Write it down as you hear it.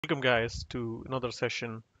Welcome, guys, to another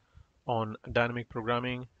session on dynamic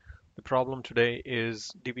programming. The problem today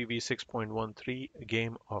is DPV 6.13, a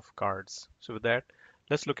game of cards. So, with that,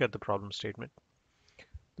 let's look at the problem statement.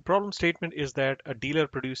 The problem statement is that a dealer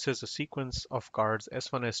produces a sequence of cards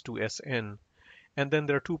S1, S2, Sn, and then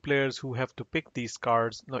there are two players who have to pick these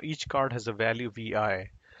cards. Now, each card has a value Vi.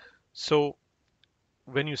 So,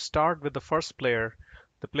 when you start with the first player,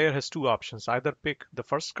 the player has two options, either pick the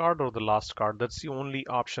first card or the last card. That's the only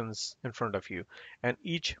options in front of you. And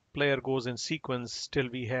each player goes in sequence till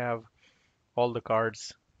we have all the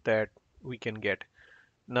cards that we can get.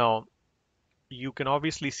 Now, you can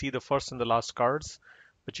obviously see the first and the last cards,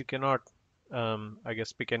 but you cannot, I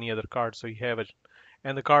guess, pick any other card. So you have it,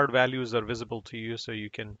 and the card values are visible to you, so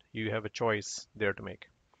you have a choice there to make.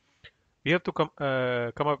 We have to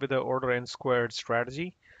come up with an order n squared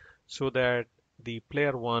strategy so that the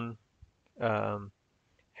player one um,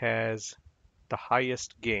 has the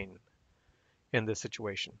highest gain in this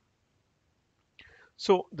situation.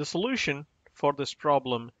 So the solution for this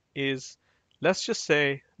problem is, let's just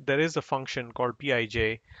say there is a function called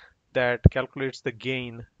Pij that calculates the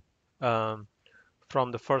gain um,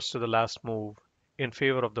 from the first to the last move in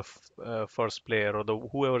favor of the first player or the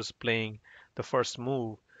whoever's playing the first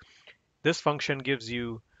move. This function gives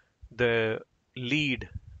you the lead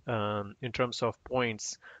in terms of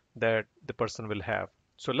points that the person will have.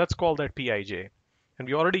 So let's call that Pij. And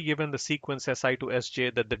we already given the sequence Si to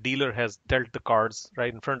Sj that the dealer has dealt the cards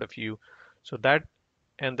right in front of you. So that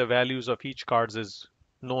and the values of each cards is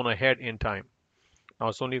known ahead in time. Now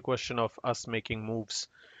it's only a question of us making moves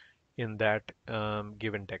in that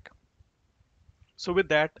given deck. So with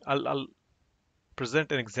that, I'll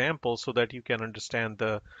present an example so that you can understand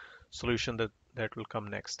the solution that will come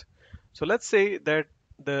next. So let's say that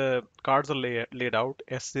the cards are laid out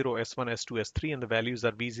S0, S1, S2, S3, and the values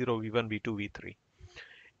are V0, V1, V2, V3.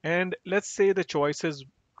 And let's say the choices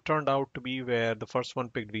turned out to be where the first one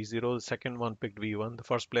picked V0, the second one picked V1, the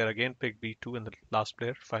first player again picked V2, and the last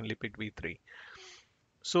player finally picked V3.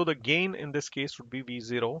 So the gain in this case would be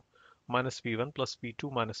V0 minus V1 plus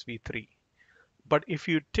V2 minus V3. But if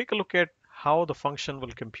you take a look at how the function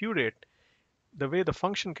will compute it, the way the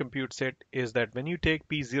function computes it is that when you take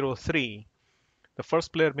P03, the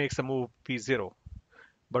first player makes a move P0.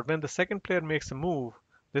 But when the second player makes a move,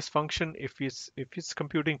 this function, if it's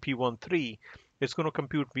computing P13, it's going to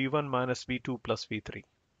compute V1 minus V2 plus V3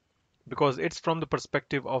 because it's from the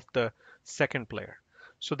perspective of the second player.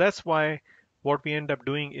 So that's why what we end up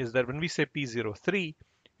doing is that when we say P03,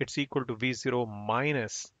 it's equal to V0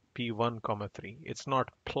 minus P1 comma 3. It's not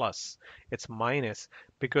plus, it's minus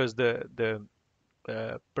because the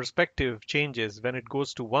perspective changes when it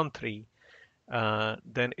goes to 1 3.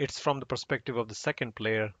 Then it's from the perspective of the second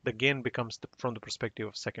player. The gain becomes from the perspective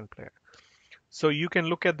of second player. So you can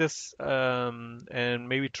look at this and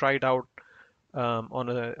maybe try it out on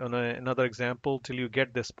another example till you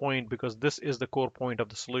get this point, because this is the core point of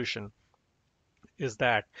the solution, is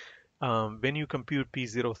that when you compute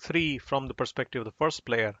P03 from the perspective of the first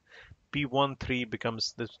player, P13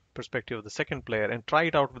 becomes the perspective of the second player. And try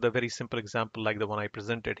it out with a very simple example like the one I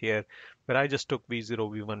presented here, where I just took V0,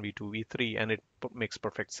 V1, V2, V3, and it makes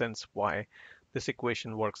perfect sense why this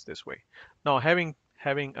equation works this way. Now, having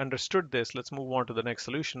understood this, let's move on to the next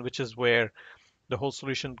solution, which is where the whole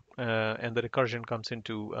solution and the recursion comes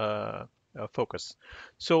into focus.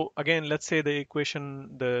 So again, let's say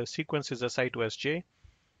the sequence is Si to Sj.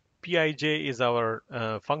 Pij is our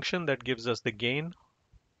function that gives us the gain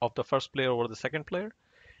of the first player over the second player.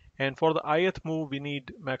 And for the ith move, we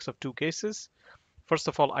need max of two cases. First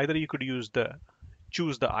of all, either you could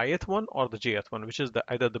choose the ith one or the jth one, which is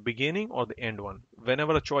either the beginning or the end one.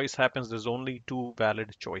 Whenever a choice happens, there's only two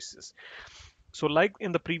valid choices. So like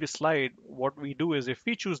in the previous slide, what we do is if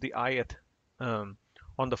we choose the ith um,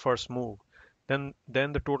 on the first move, then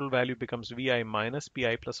the total value becomes vi minus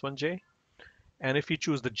pi plus 1j. And if you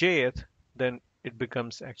choose the jth, then it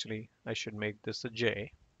becomes, actually, I should make this a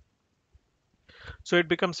j. So it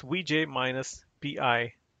becomes vj minus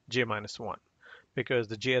pi j minus 1 because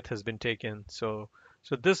the jth has been taken. So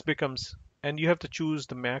this becomes, and you have to choose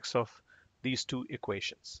the max of these two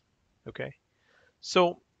equations. Okay.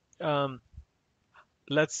 So um,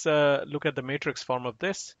 let's look at the matrix form of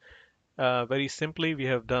this. Very simply, we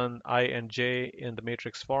have done I and j in the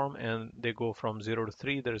matrix form, and they go from 0 to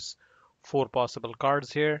 3. There's 4 possible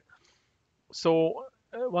cards here. So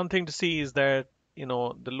one thing to see is that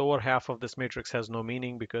the lower half of this matrix has no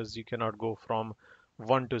meaning because you cannot go from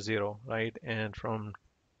 1 to 0, right? And from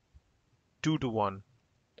 2 to 1.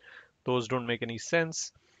 Those don't make any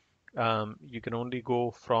sense. You can only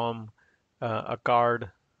go from a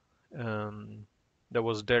card um, that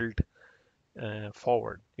was dealt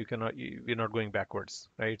forward. We're not going backwards,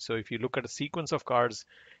 right? So if you look at a sequence of cards,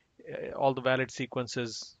 all the valid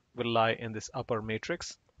sequences will lie in this upper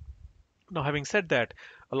matrix. Now, having said that,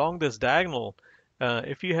 along this diagonal,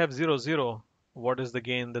 if you have 0, 0, what is the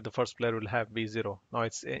gain that the first player will have? Be 0. Now,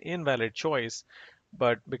 it's an invalid choice,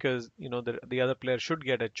 but because the other player should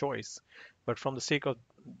get a choice, but from the sake of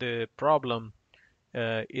the problem,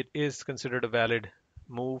 it is considered a valid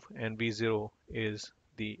move, and V0 is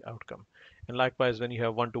the outcome. And likewise, when you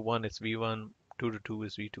have 1 to 1, it's V1, 2 to 2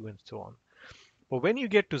 is V2, and so on. But when you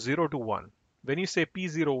get to 0 to 1, when you say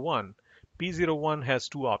P01, P01 has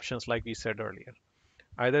two options, like we said earlier.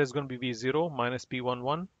 Either it's going to be V0 minus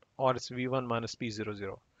P11, or it's V1 minus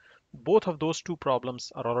P00. Both of those two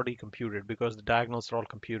problems are already computed because the diagonals are all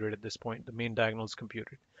computed at this point. The main diagonal is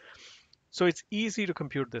computed. So it's easy to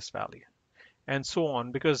compute this value and so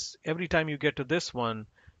on, because every time you get to this one,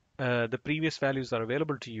 the previous values are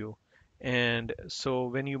available to you. And so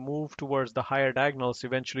when you move towards the higher diagonals,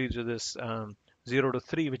 eventually to this 0 to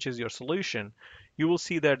 3, which is your solution, you will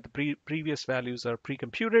see that the previous values are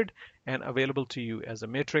pre-computed and available to you as a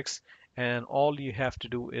matrix. And all you have to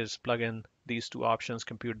do is plug in these two options,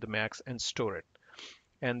 compute the max, and store it.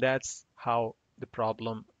 And that's how the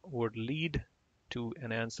problem would lead to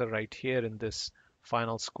an answer right here in this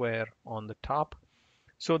final square on the top.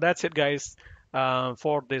 So that's it, guys,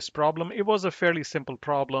 for this problem. It was a fairly simple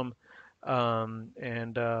problem,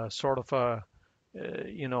 and sort of a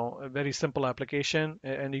very simple application.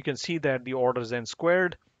 And you can see that the orders n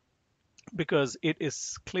squared, because it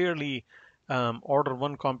is clearly order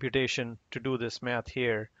one computation to do this math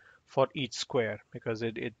here for each square, because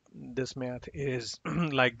this math is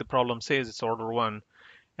like the problem says, it's order one,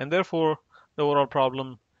 and therefore the overall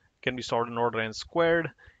problem can be solved in order n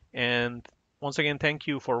squared. And once again, thank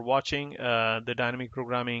you for watching the dynamic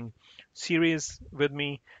programming series with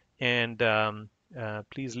me, and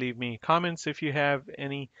please leave me comments if you have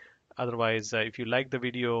any. Otherwise, if you like the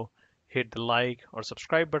video, hit the like or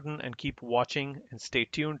subscribe button, and keep watching and stay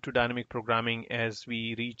tuned to dynamic programming as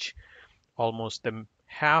we reach almost the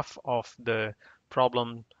half of the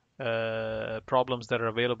problems that are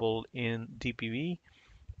available in DPV.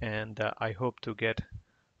 And I hope to get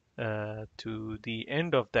to the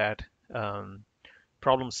end of that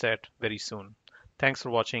problem set very soon. Thanks for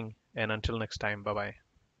watching, and until next time, bye bye.